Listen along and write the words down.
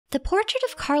The portrait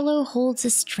of Carlo holds a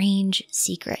strange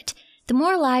secret. The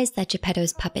more lies that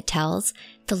Geppetto's puppet tells,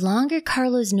 the longer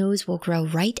Carlo's nose will grow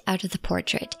right out of the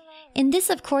portrait. And this,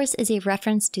 of course, is a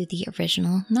reference to the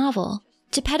original novel.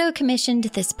 Geppetto commissioned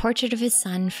this portrait of his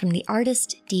son from the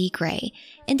artist D. Gray,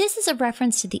 and this is a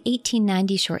reference to the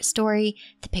 1890 short story,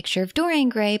 The Picture of Dorian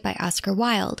Gray by Oscar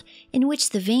Wilde, in which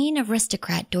the vain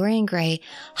aristocrat Dorian Gray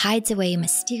hides away a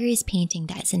mysterious painting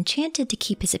that is enchanted to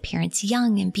keep his appearance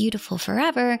young and beautiful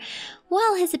forever,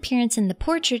 while his appearance in the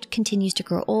portrait continues to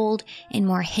grow old and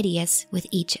more hideous with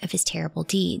each of his terrible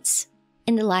deeds.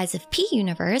 In the Lies of P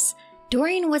universe,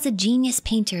 Dorian was a genius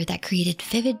painter that created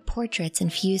vivid portraits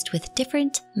infused with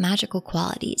different magical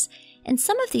qualities, and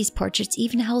some of these portraits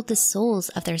even held the souls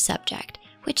of their subject,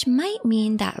 which might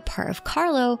mean that a part of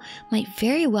Carlo might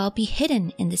very well be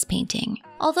hidden in this painting.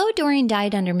 Although Dorian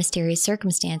died under mysterious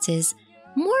circumstances,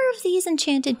 more of these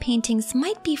enchanted paintings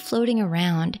might be floating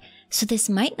around, so this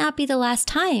might not be the last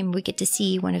time we get to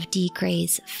see one of D.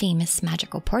 Gray's famous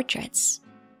magical portraits.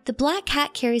 The Black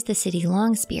Cat carries the city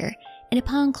long spear, and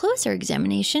upon closer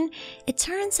examination, it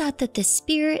turns out that this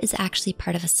spear is actually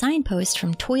part of a signpost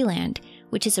from Toyland,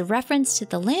 which is a reference to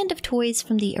the Land of Toys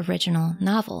from the original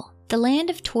novel. The Land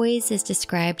of Toys is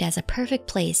described as a perfect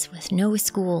place with no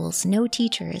schools, no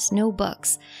teachers, no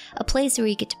books, a place where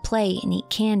you get to play and eat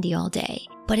candy all day.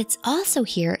 But it's also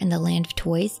here in the Land of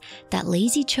Toys that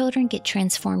lazy children get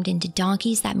transformed into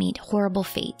donkeys that meet horrible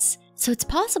fates. So it's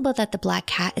possible that the Black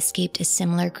Cat escaped a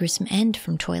similar gruesome end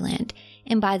from Toyland,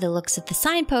 and by the looks of the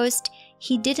signpost,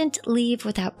 he didn't leave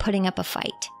without putting up a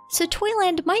fight. So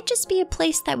Toyland might just be a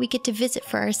place that we get to visit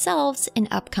for ourselves in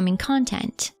upcoming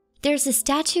content. There's a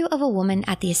statue of a woman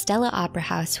at the Estella Opera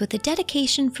House with a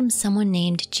dedication from someone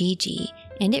named Gigi,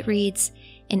 and it reads,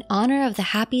 "In honor of the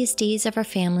happiest days of our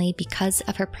family because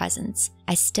of her presence,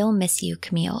 I still miss you,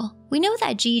 Camille." We know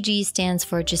that Gigi stands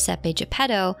for Giuseppe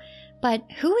Geppetto, but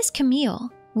who is Camille?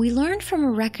 We learned from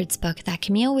a records book that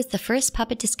Camille was the first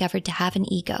puppet discovered to have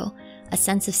an ego, a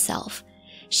sense of self.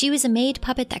 She was a maid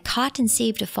puppet that caught and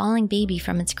saved a falling baby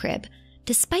from its crib.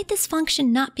 Despite this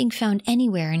function not being found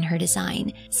anywhere in her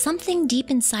design, something deep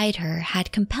inside her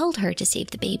had compelled her to save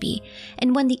the baby,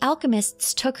 and when the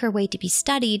alchemists took her away to be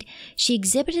studied, she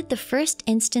exhibited the first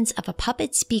instance of a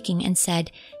puppet speaking and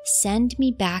said, "Send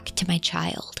me back to my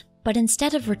child." But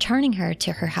instead of returning her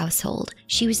to her household,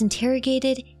 she was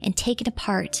interrogated and taken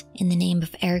apart in the name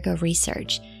of ergo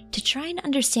research to try and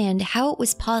understand how it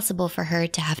was possible for her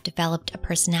to have developed a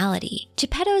personality.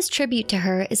 Geppetto's tribute to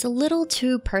her is a little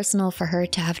too personal for her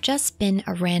to have just been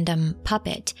a random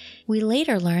puppet. We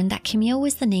later learned that Camille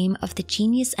was the name of the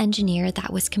genius engineer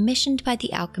that was commissioned by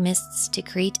the alchemists to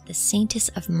create the Saintess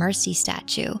of Mercy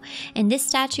statue, and this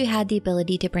statue had the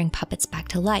ability to bring puppets back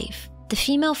to life. The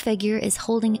female figure is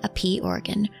holding a pea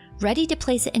organ, ready to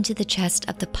place it into the chest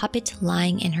of the puppet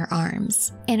lying in her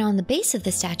arms. And on the base of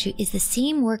the statue is the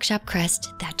same workshop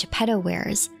crest that Geppetto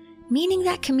wears, meaning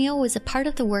that Camille was a part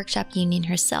of the workshop union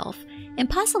herself, and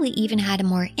possibly even had a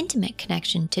more intimate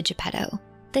connection to Geppetto.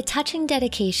 The touching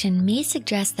dedication may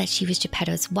suggest that she was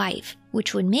Geppetto's wife,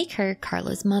 which would make her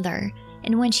Carlo's mother.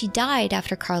 And when she died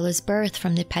after Carlo's birth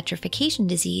from the petrification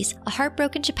disease, a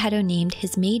heartbroken Geppetto named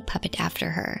his maid puppet after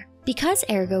her. Because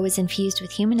ergo is infused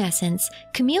with human essence,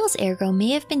 Camille's ergo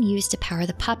may have been used to power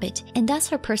the puppet, and thus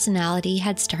her personality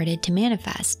had started to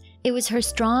manifest. It was her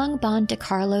strong bond to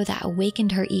Carlo that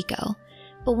awakened her ego.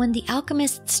 But when the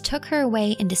alchemists took her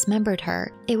away and dismembered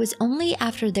her, it was only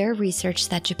after their research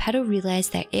that Geppetto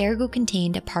realized that ergo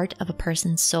contained a part of a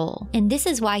person's soul. And this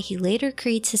is why he later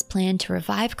creates his plan to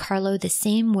revive Carlo the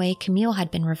same way Camille had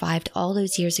been revived all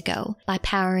those years ago, by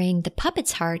powering the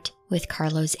puppet's heart with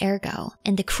Carlo's ergo.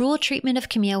 And the cruel treatment of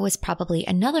Camille was probably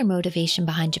another motivation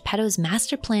behind Geppetto's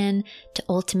master plan to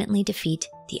ultimately defeat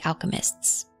the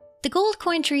alchemists. The gold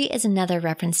coin tree is another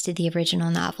reference to the original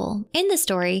novel. In the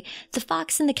story, the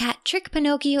fox and the cat trick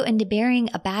Pinocchio into burying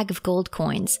a bag of gold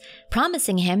coins,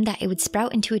 promising him that it would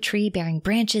sprout into a tree bearing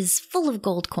branches full of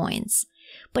gold coins.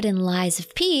 But in Lies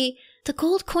of P, the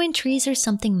gold coin trees are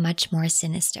something much more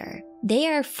sinister. They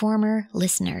are former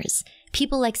listeners,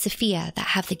 people like Sophia that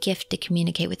have the gift to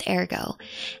communicate with ergo,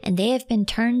 and they have been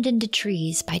turned into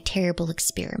trees by terrible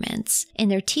experiments, and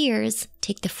their tears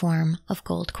take the form of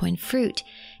gold coin fruit,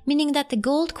 meaning that the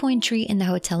gold coin tree in the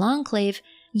Hotel Enclave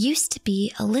used to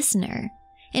be a listener.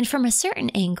 And from a certain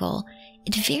angle,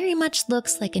 it very much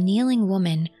looks like a kneeling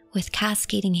woman with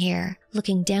cascading hair,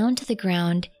 looking down to the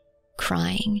ground,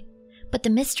 crying. But the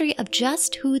mystery of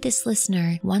just who this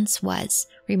listener once was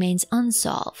remains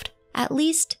unsolved, at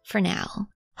least for now.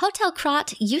 Hotel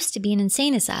Krat used to be an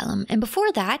insane asylum, and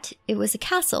before that, it was a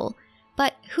castle.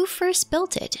 But who first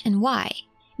built it and why?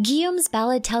 Guillaume's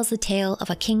ballad tells the tale of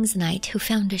a king's knight who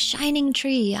found a shining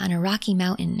tree on a rocky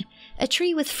mountain, a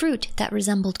tree with fruit that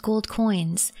resembled gold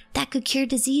coins that could cure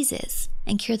diseases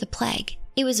and cure the plague.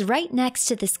 It was right next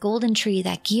to this golden tree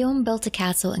that Guillaume built a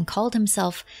castle and called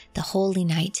himself the Holy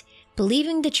Knight,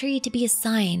 believing the tree to be a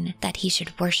sign that he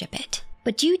should worship it.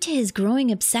 But due to his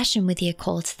growing obsession with the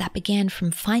occult that began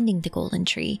from finding the golden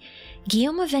tree,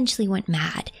 Guillaume eventually went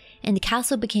mad, and the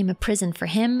castle became a prison for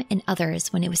him and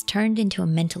others when it was turned into a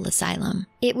mental asylum.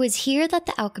 It was here that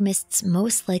the alchemists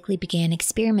most likely began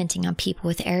experimenting on people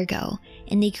with ergo,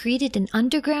 and they created an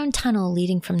underground tunnel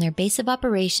leading from their base of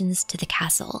operations to the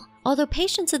castle. Although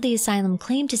patients of the asylum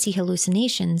claimed to see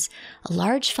hallucinations, a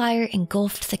large fire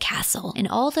engulfed the castle, and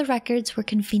all the records were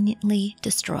conveniently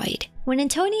destroyed. When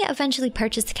Antonia eventually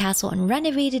purchased the castle and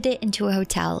renovated it into a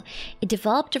hotel, it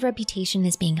developed a reputation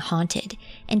as being haunted,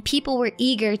 and people were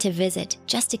eager to visit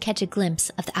just to catch a glimpse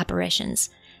of the apparitions,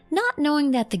 not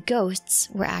knowing that the ghosts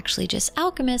were actually just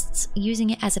alchemists using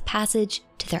it as a passage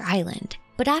to their island.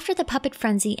 But after the puppet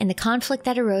frenzy and the conflict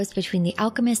that arose between the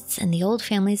alchemists and the old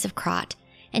families of Krat,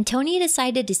 Antonia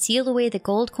decided to seal away the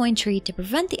gold coin tree to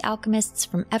prevent the alchemists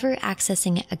from ever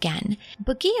accessing it again.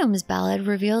 But Guillaume's ballad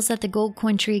reveals that the gold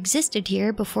coin tree existed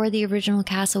here before the original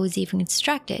castle was even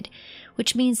constructed,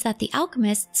 which means that the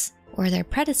alchemists, or their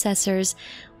predecessors,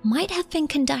 might have been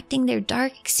conducting their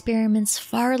dark experiments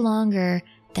far longer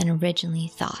than originally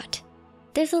thought.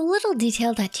 There's a little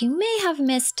detail that you may have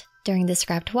missed during the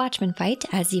scrapped Watchman fight,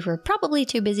 as you were probably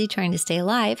too busy trying to stay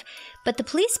alive, but the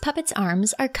police puppet's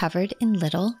arms are covered in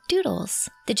little Doodles.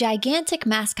 The gigantic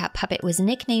mascot puppet was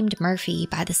nicknamed Murphy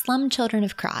by the slum children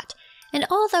of Krat, and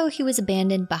although he was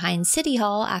abandoned behind City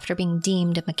Hall after being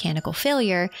deemed a mechanical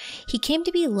failure, he came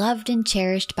to be loved and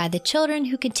cherished by the children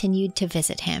who continued to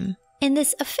visit him. In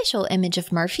this official image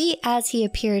of Murphy, as he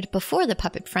appeared before the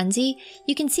puppet frenzy,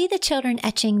 you can see the children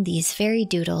etching these fairy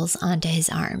doodles onto his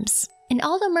arms. And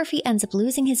although Murphy ends up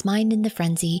losing his mind in the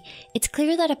frenzy, it's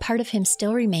clear that a part of him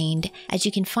still remained, as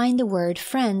you can find the word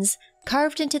friends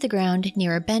carved into the ground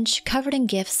near a bench covered in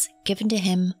gifts given to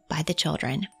him by the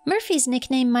children. Murphy's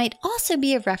nickname might also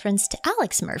be a reference to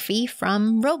Alex Murphy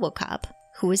from RoboCop,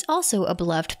 who is also a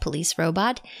beloved police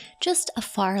robot, just a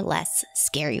far less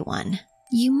scary one.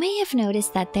 You may have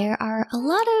noticed that there are a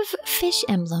lot of fish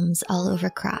emblems all over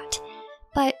Krat.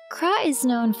 But Krat is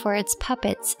known for its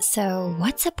puppets, so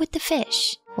what's up with the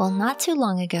fish? Well, not too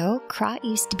long ago, Krat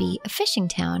used to be a fishing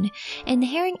town, and the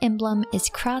herring emblem is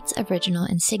Krat's original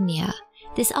insignia.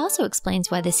 This also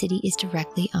explains why the city is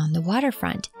directly on the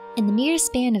waterfront. In the mere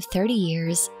span of 30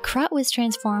 years, Krat was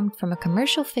transformed from a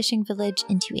commercial fishing village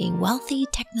into a wealthy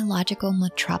technological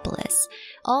metropolis,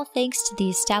 all thanks to the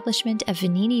establishment of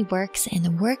Vanini Works and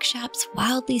the workshop's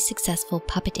wildly successful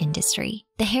puppet industry.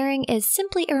 The herring is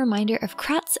simply a reminder of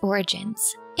Krat's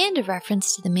origins, and a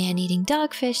reference to the man-eating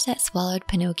dogfish that swallowed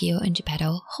Pinocchio and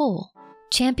Geppetto whole.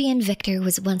 Champion Victor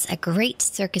was once a great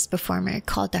circus performer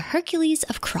called the Hercules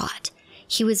of Krat.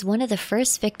 He was one of the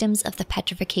first victims of the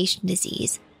petrification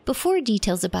disease, before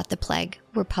details about the plague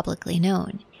were publicly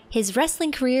known. His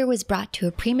wrestling career was brought to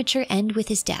a premature end with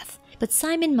his death, but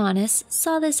Simon Manes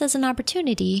saw this as an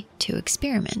opportunity to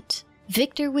experiment.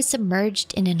 Victor was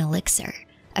submerged in an elixir,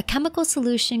 a chemical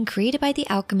solution created by the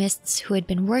alchemists who had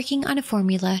been working on a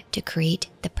formula to create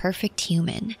the perfect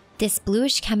human. This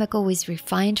bluish chemical was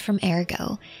refined from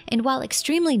ergo, and while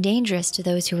extremely dangerous to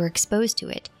those who were exposed to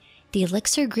it, the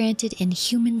elixir granted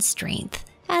inhuman strength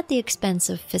at the expense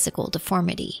of physical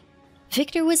deformity.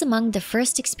 Victor was among the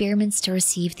first experiments to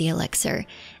receive the elixir,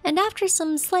 and after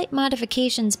some slight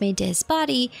modifications made to his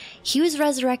body, he was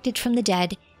resurrected from the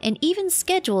dead and even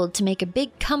scheduled to make a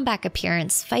big comeback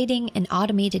appearance fighting an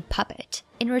automated puppet.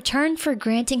 In return for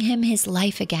granting him his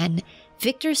life again,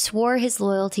 Victor swore his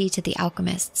loyalty to the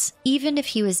alchemists, even if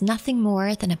he was nothing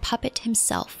more than a puppet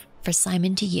himself for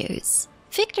Simon to use.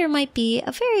 Victor might be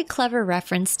a very clever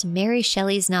reference to Mary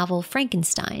Shelley's novel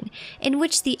Frankenstein, in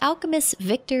which the alchemist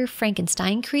Victor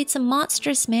Frankenstein creates a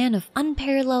monstrous man of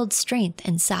unparalleled strength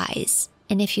and size.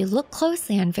 And if you look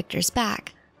closely on Victor's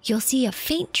back, you'll see a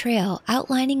faint trail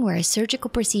outlining where a surgical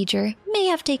procedure may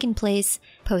have taken place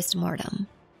post-mortem.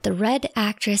 The Red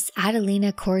actress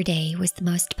Adelina Corday was the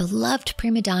most beloved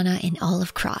prima donna in all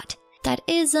of Krat. That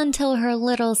is until her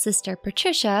little sister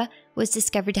Patricia was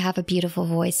discovered to have a beautiful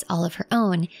voice all of her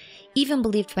own, even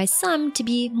believed by some to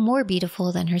be more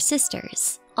beautiful than her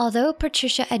sisters. Although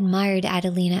Patricia admired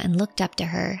Adelina and looked up to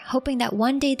her, hoping that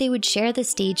one day they would share the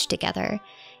stage together,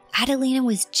 Adelina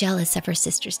was jealous of her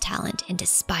sister's talent and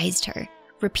despised her,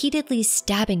 repeatedly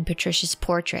stabbing Patricia's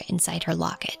portrait inside her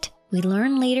locket. We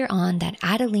learn later on that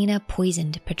Adelina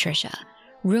poisoned Patricia,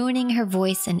 ruining her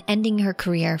voice and ending her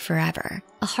career forever.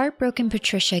 A heartbroken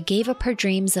Patricia gave up her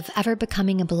dreams of ever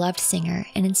becoming a beloved singer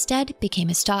and instead became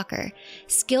a stalker,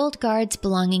 skilled guards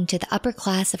belonging to the upper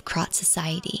class of Krat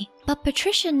society. But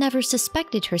Patricia never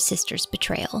suspected her sister's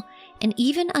betrayal, and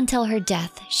even until her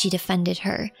death, she defended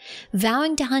her,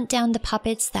 vowing to hunt down the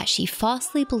puppets that she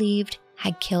falsely believed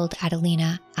had killed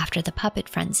Adelina after the puppet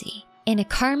frenzy. In a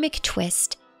karmic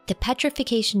twist, the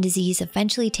petrification disease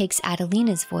eventually takes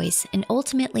Adelina's voice and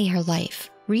ultimately her life,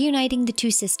 reuniting the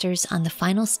two sisters on the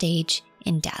final stage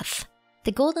in death.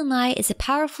 The Golden Lie is a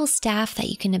powerful staff that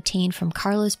you can obtain from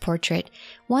Carlo's portrait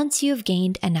once you have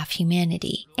gained enough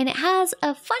humanity. And it has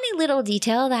a funny little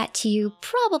detail that you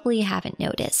probably haven't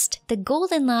noticed. The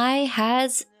Golden Lie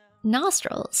has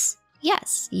nostrils.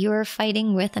 Yes, you're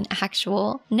fighting with an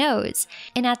actual nose.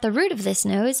 And at the root of this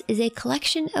nose is a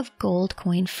collection of gold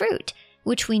coin fruit,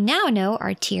 which we now know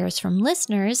are tears from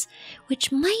listeners,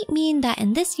 which might mean that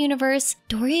in this universe,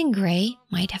 Dorian Gray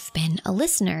might have been a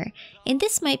listener, and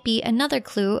this might be another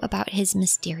clue about his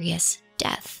mysterious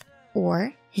death,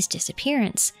 or his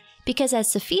disappearance, because as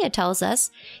Sophia tells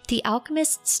us, the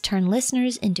alchemists turn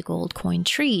listeners into gold coin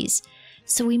trees,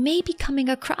 so we may be coming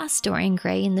across Dorian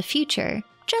Gray in the future,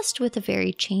 just with a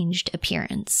very changed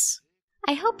appearance.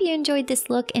 I hope you enjoyed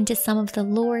this look into some of the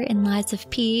lore and lives of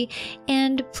P,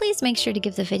 and please make sure to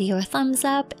give the video a thumbs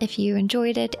up if you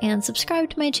enjoyed it and subscribe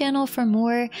to my channel for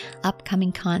more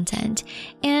upcoming content.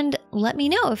 And let me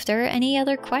know if there are any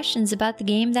other questions about the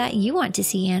game that you want to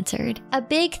see answered. A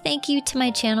big thank you to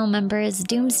my channel members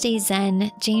Doomsday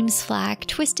Zen, James Flack,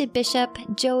 Twisted Bishop,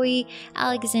 Joey,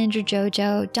 Alexandra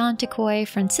Jojo, Don Takoy,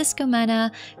 Francisco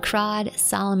Mena, Crod,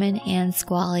 Solomon, and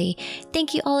Squally.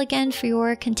 Thank you all again for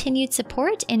your continued support.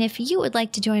 And if you would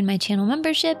like to join my channel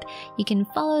membership, you can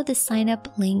follow the sign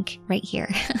up link right here.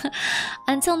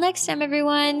 Until next time,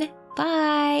 everyone,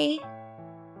 bye!